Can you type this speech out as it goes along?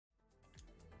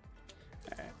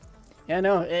Yeah,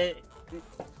 no.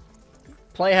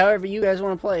 Play however you guys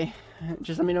want to play.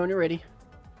 Just let me know when you're ready.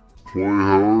 Play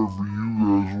however you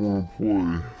guys want to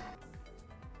play.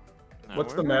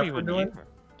 What's the map we're doing?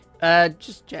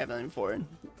 Just Javelin forward.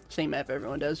 Same map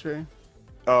everyone does for.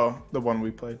 Oh, the one we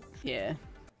played. Yeah.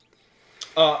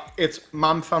 It's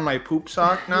Mom Found My Poop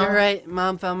Sock now? You're right.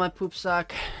 Mom found my poop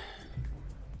sock.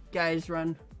 Guys,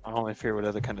 run. I only fear what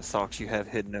other kind of socks you have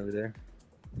hidden over there.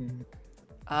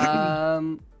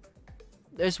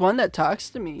 There's one that talks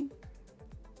to me.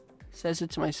 Says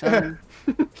it's my son.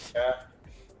 Yeah.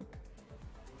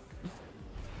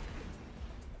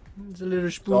 It's a little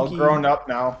It's all spooky. grown up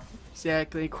now.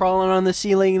 Exactly. Crawling on the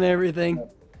ceiling and everything.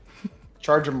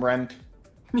 Charge him rent.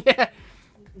 Yeah.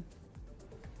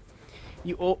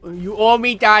 You owe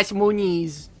me das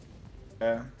monies.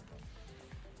 Yeah.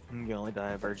 You only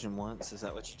die a virgin once. Is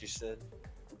that what you just said?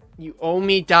 You owe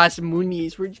me das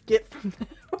monies. Where'd you get from that?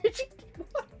 Where'd you get?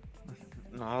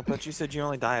 No, I thought you said you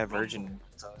only die a virgin.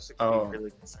 So I was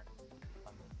really concerned.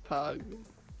 Pog,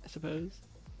 I suppose.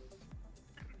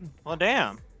 Well,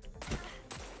 damn.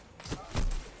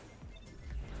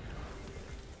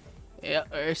 Yeah,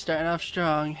 we're starting off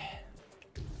strong.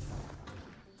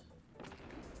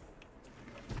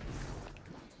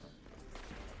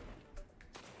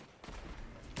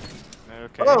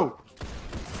 Okay. Oh!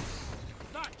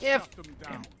 If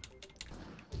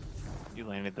You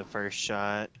landed the first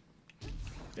shot.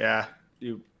 Yeah,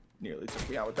 you nearly took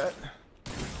me out with that.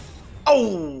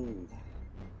 Oh!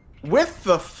 With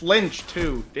the flinch,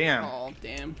 too. Damn. oh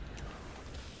damn.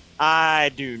 I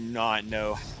do not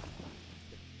know.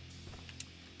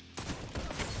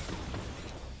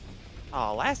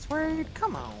 Oh, last word?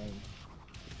 Come on.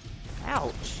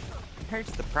 Ouch. It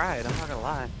hurts the pride, I'm not gonna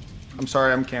lie. I'm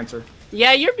sorry, I'm cancer.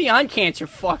 Yeah, you're beyond cancer,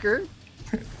 fucker.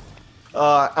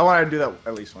 I want to do that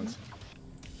at least once.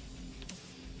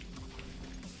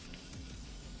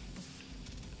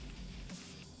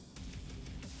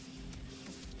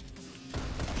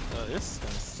 Oh, this is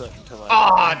gonna suck until I...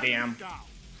 Ah, damn.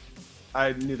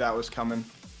 I knew that was coming.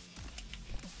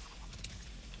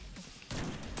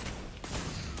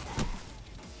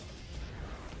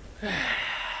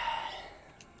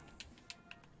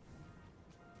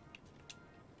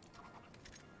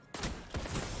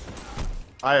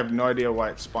 I have no idea why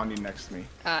it's spawning next to me.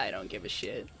 I don't give a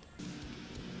shit.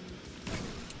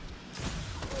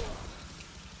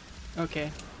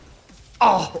 Okay.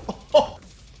 Oh!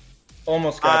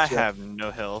 Almost got I you. have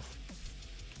no health.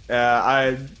 Yeah,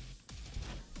 I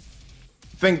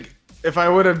think if I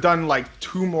would have done like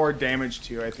 2 more damage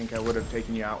to you, I think I would have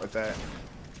taken you out with that.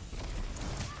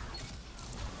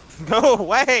 Go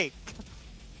away!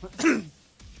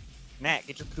 Nat,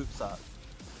 get your poop sock.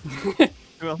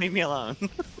 You won't leave me alone.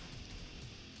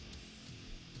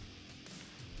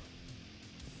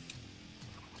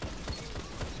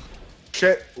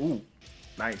 Shit. Ooh,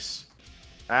 nice.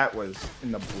 That was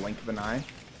in the blink of an eye.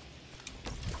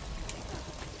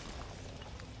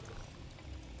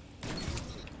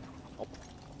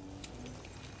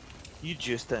 You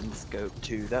just done scope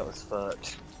too. That was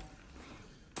fucked.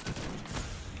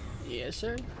 Yes,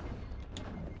 sir.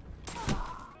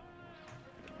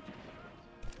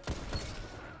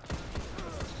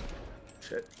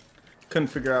 Shit. Couldn't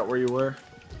figure out where you were.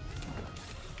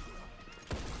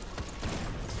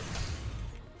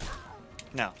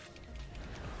 No.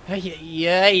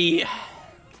 Yay.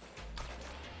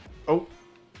 Oh,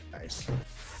 nice.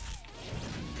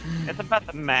 It's about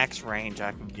the max range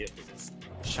I can get with this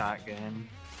shotgun.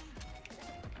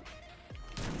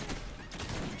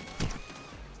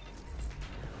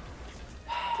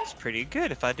 That's pretty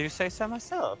good if I do say so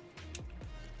myself.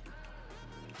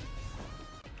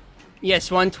 Yes,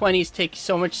 120s take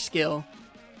so much skill.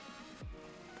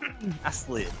 I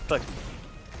slid. Fuck you.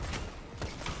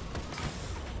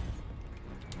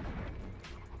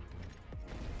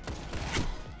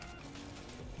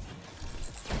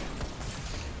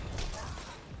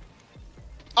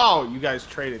 Oh, you guys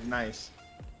traded. Nice.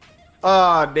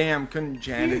 Ah, damn. Couldn't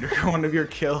janitor one of your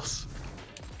kills.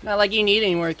 Not like you need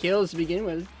any more kills to begin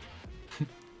with.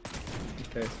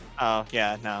 Okay. Oh,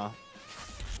 yeah, no.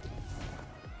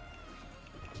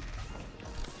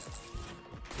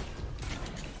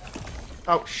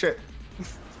 Oh, shit.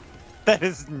 That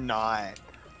is not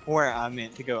where I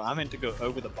meant to go. I meant to go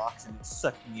over the box and it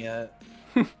sucked me up.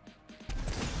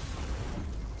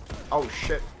 Oh,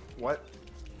 shit. What?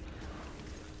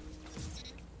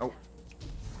 Oh.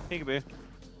 Peekaboo.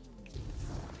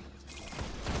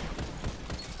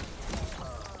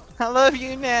 I love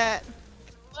you, Nat.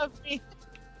 Love me.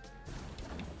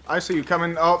 I see you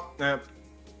coming. Oh, That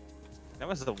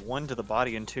was the 1 to the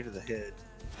body and 2 to the head.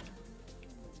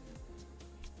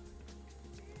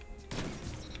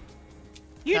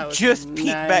 You That was just peeked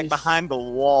back nice. behind the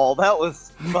wall. That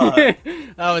was fun.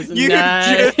 That was You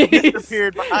nice. just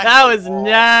disappeared behind That the was wall.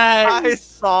 nice. I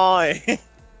saw it. Does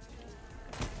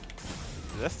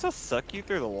that still suck you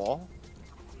through the wall?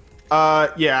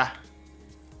 Yeah.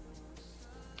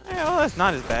 Yeah, well, that's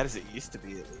not as bad as it used to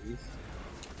be, at least.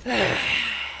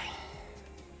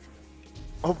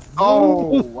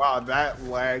 Oh, wow, that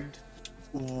lagged.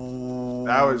 Ooh.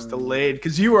 That was delayed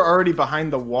because you were already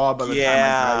behind the wall by the time I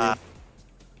got you.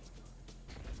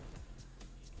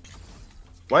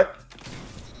 What?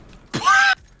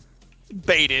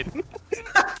 Baited.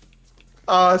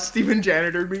 Steven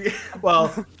janitored me.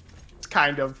 Well, it's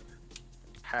kind of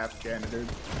half janitored.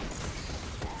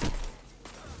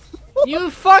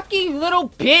 You fucking little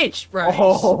bitch, Bryce.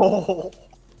 Oh,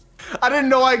 I didn't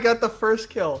know I got the first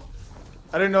kill.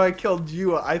 I didn't know I killed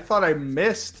you. I thought I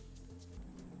missed.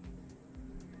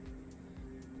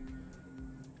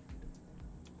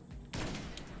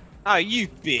 Oh, you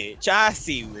bitch. I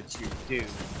see what you do.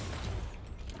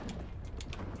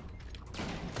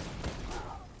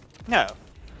 No.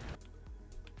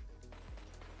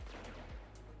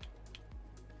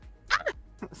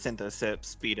 Synthocept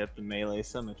speed up the melee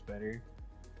so much better.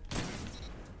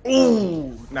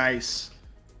 Ooh, nice.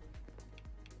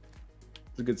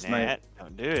 It's a good snipe. Nat,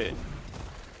 don't do it.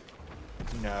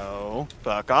 No.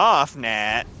 Fuck off,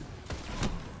 Nat.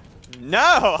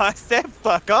 No, I said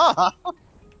fuck off.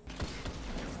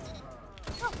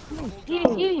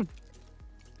 The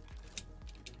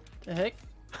heck?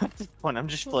 At this point, I'm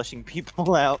just flushing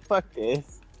people out. Fuck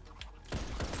this.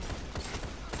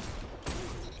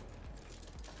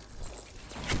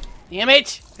 Damn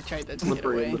it! I tried that to get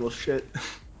Slippery away. little shit.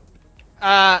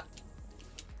 I'm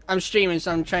streaming,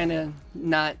 so I'm trying to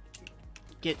not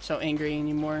get so angry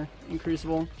anymore in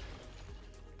Crucible.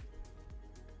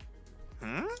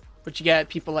 Hmm? But you got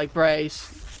people like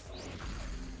Bryce.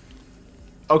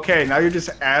 Okay, now you're just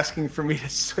asking for me to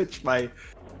switch my...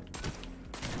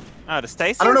 Oh, to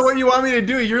Stasis? I don't know what you want me to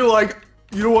do. You're like,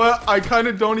 you know what? I kind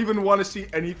of don't even want to see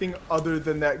anything other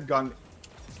than that gun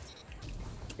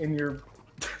in your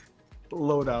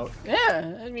loadout.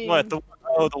 Yeah, I mean... What, the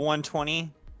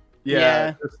 120?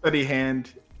 Yeah. The steady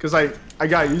hand. Because I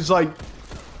got it. He's like,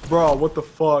 bro, what the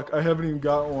fuck? I haven't even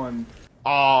got one.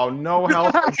 Oh, no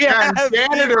help. Yeah,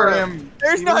 Janitor him.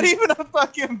 There's not even a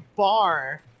fucking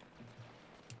bar.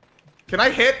 Can I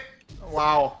hit?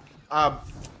 Wow.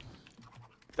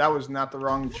 That was not the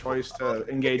wrong choice to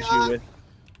engage you with.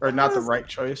 Or not the right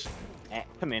choice. Nat,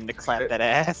 come in to clap that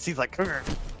ass. He's like, "Grr."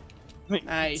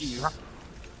 Nice.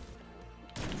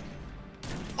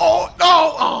 Oh,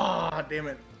 no! Oh, damn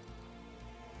it.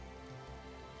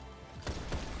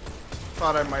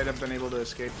 Thought I might have been able to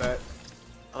escape that.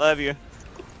 I love you.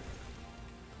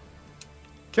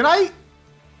 Can I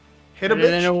hit a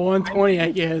Better than a bitch? 120,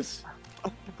 I guess.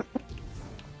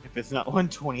 If it's not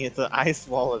 120, it's an ice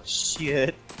wall of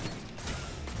shit.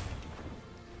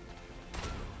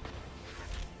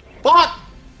 Fuck!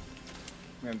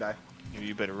 I'm gonna die.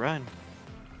 You better run.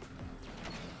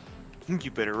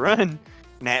 You better run.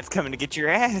 Nat's coming to get your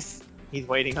ass. He's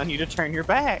waiting on you to turn your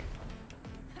back.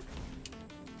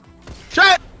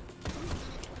 Shut!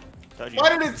 Told you.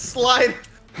 Why did it slide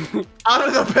out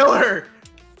of the pillar?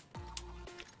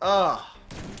 Ugh.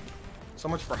 So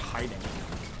much for hiding.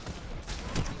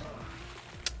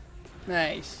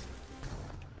 Nice.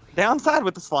 Downside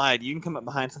with the slide, you can come up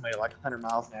behind somebody like 100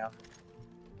 miles now.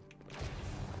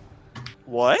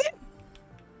 What?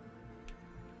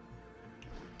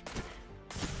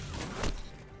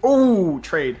 Ooh,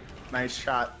 trade. Nice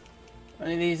shot.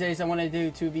 One of these days, I want to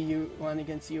do 2v1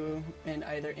 against you and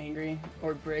either Angry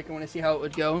or Brick. I want to see how it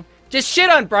would go. Just shit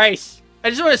on Bryce.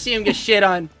 I just want to see him get shit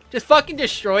on. Just fucking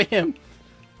destroy him.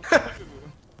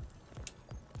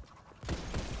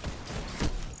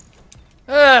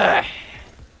 Ugh.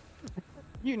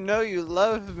 You know you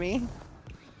love me.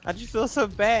 I just feel so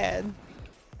bad.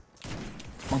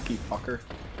 Monkey fucker.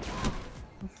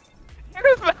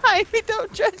 You're behind me,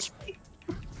 don't judge me.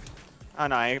 Oh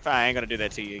no, I ain't gonna do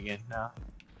that to you again. No.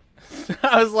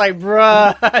 I was like,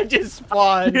 bruh, I just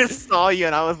spawned. I just saw you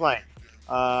and I was like,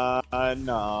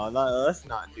 no, let's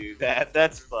not do that.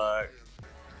 That's fucked.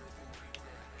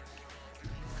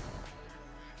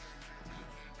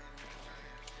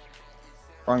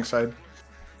 Wrong side.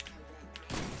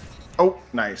 Oh,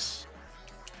 nice.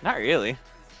 Not really.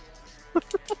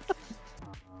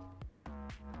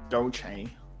 Don't chain.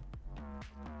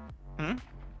 Hmm?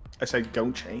 I said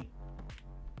don't chain.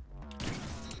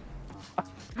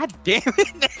 God damn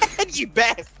it, you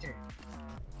bastard!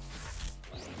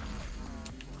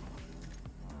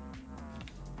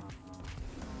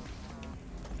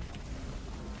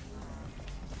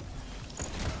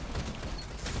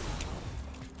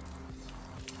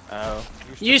 Oh.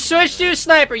 You switched to a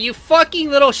sniper, you fucking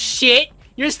little shit!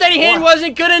 Your steady hand What?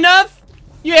 wasn't good enough?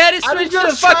 You had to I'm switch to the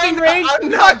just fucking trying range? to- I'm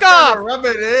not Fuck trying to off! rub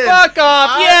it in. Fuck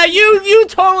off! Yeah, you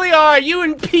totally are! You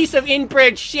and piece of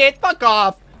inbred shit! Fuck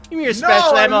off! Give me your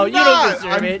special no, ammo, I'm you don't not.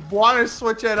 deserve it. I want to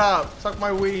switch it up. Suck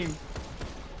my ween.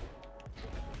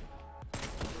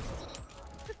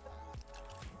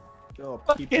 Oh,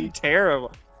 Fucking pee-pee.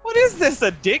 terrible. What is this?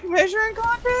 A dick measuring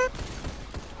contest?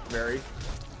 Very.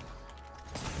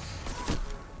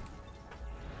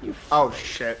 You Oh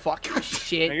shit. fucking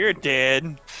shit. You're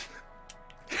dead.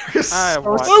 You're I so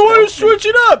want- I want to stupid. switch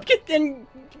it up! Get then.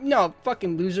 No,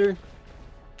 fucking loser.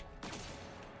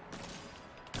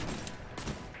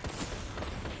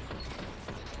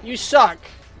 You suck.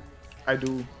 I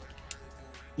do.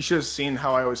 You should have seen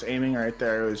how I was aiming right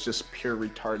there. It was just pure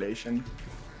retardation.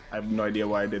 I have no idea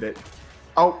why I did it.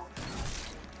 Oh.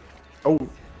 Oh.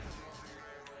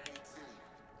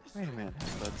 Wait a minute.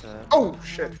 What's up? Oh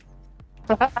shit.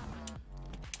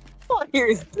 What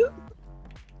is this?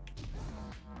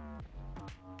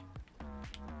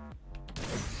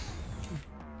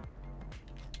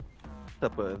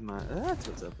 What's up with my? That's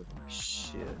what's up with my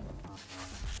shit.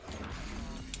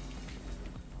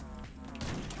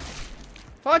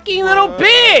 Fucking little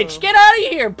bitch! Get out of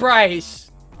here, Bryce!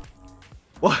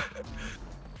 What?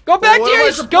 Go back what to am I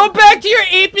your supposed go back to your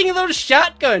aping little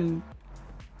shotgun.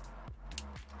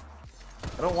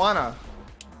 I don't wanna.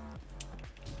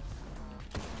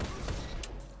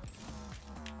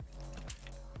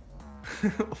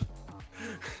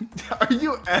 Are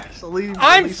you actually?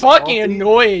 I'm really fucking salty?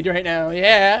 annoyed right now.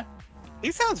 Yeah.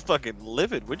 He sounds fucking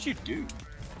livid. What'd you do?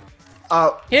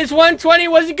 His 120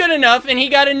 wasn't good enough, and he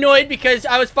got annoyed because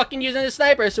I was fucking using a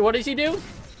sniper. So what does he do?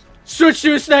 Switch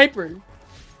to a sniper.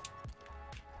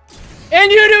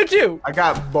 And you do too. I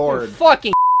got You bored.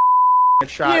 fucking.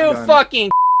 Shotgun. You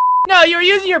fucking. No, you were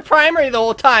using your primary the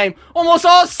whole time. Almost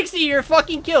all 60 of your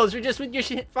fucking kills were just with your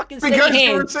shit fucking steady Because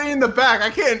you were hands. saying in the back, I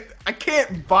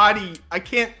can't body, I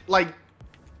can't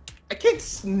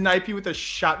snipe you with a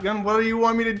shotgun. What do you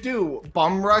want me to do?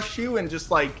 Bum rush you and just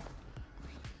like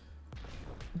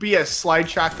be a slide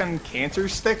shotgun cancer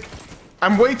stick?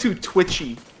 I'm way too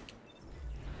twitchy.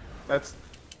 That's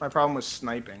my problem with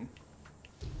sniping.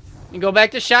 You go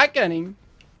back to shotgunning.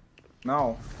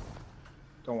 No,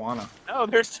 don't wanna. No,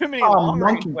 there's too many Oh,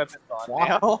 long-range monkey weapons on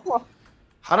fuck. now.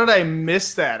 How did I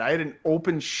miss that? I had an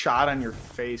open shot on your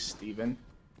face, Steven.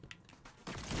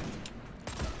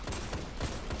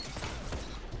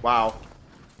 Wow.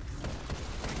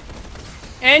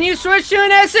 And you switched to an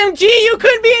SMG. You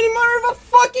couldn't be any more of a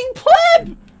fucking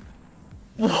pleb.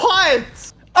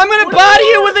 What? I'm gonna body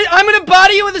you with a. I'm gonna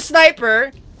body you with a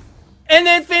sniper, and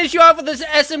then finish you off with this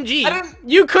SMG. I didn't-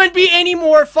 You couldn't be any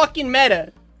more fucking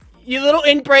meta. You little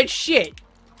inbred shit.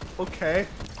 Okay.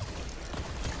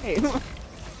 Hey, Go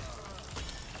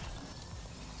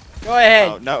ahead.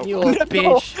 Oh, no. You little No.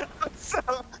 bitch. I'm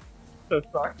so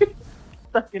sorry.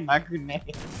 Stuck in my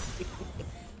grenade.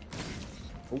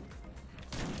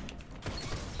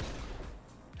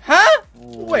 Huh?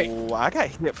 Wait. Ooh, I got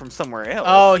hit from somewhere else.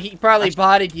 Oh, he probably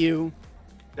botted you.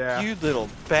 Yeah. You little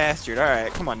bastard.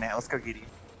 Alright, come on now. Let's go get him.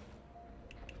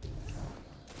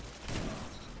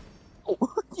 Oh,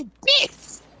 you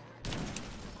bitch!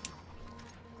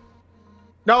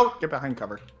 No, get behind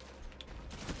cover.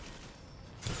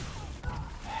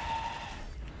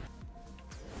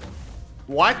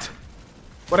 What?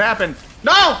 What happened?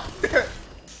 No!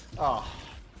 Oh.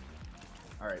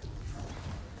 Alright.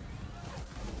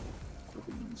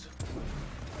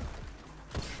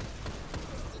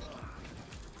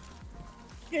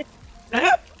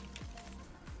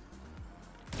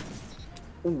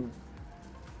 Ooh.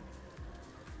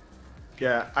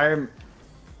 Yeah, I am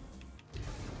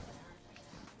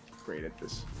great at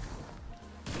this.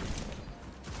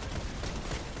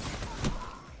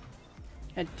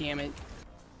 God damn it.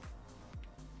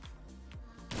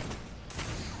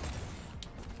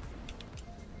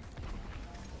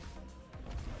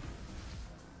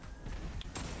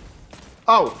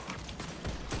 Oh!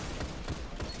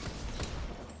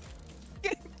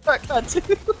 Fuck that too.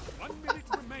 1 minute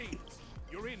remains.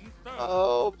 You're in third.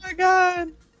 Oh my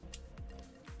god.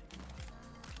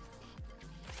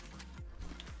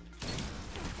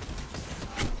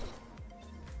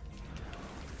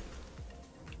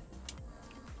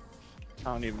 I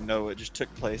don't even know what just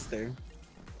took place there.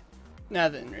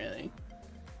 Nothing really.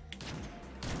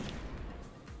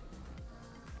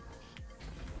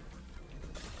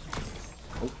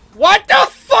 What the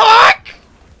fuck?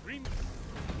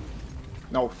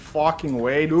 No fucking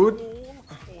way, dude.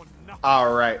 All or nothing.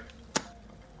 Alright.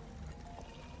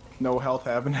 No health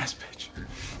having ass bitch.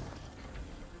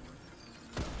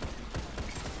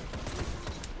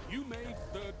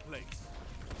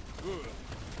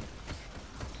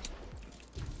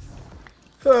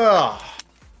 Ugh.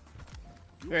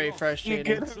 Very lost.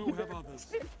 frustrating. So have others.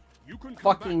 You can come back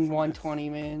Fucking from 120,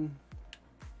 man.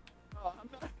 Oh,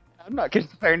 I'm not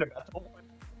concerned about the one.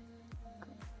 I'm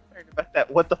concerned about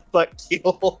that what the fuck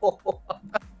kill.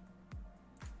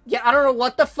 Yeah, I don't know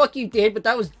what the fuck you did, but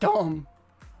that was dumb.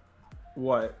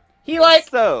 What? He like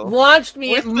So, launched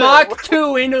me at with Mach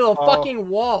 2 into the Oh. fucking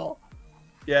wall.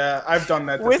 Yeah, I've done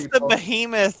that to with the people.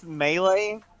 behemoth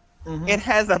melee, Mhm. it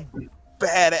has a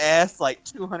badass like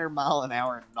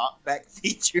 200-mile-an-hour knockback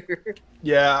feature.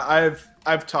 Yeah,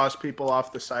 I've tossed people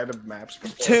off the side of maps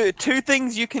before. Two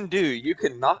things you can do. You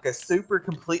can knock a super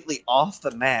completely off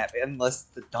the map unless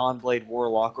the Dawnblade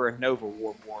Warlock or a Nova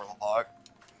Warlock.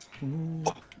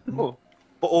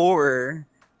 Or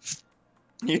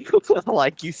you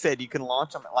like you said, you can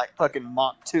launch them at like fucking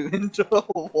Mach 2 into a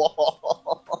wall.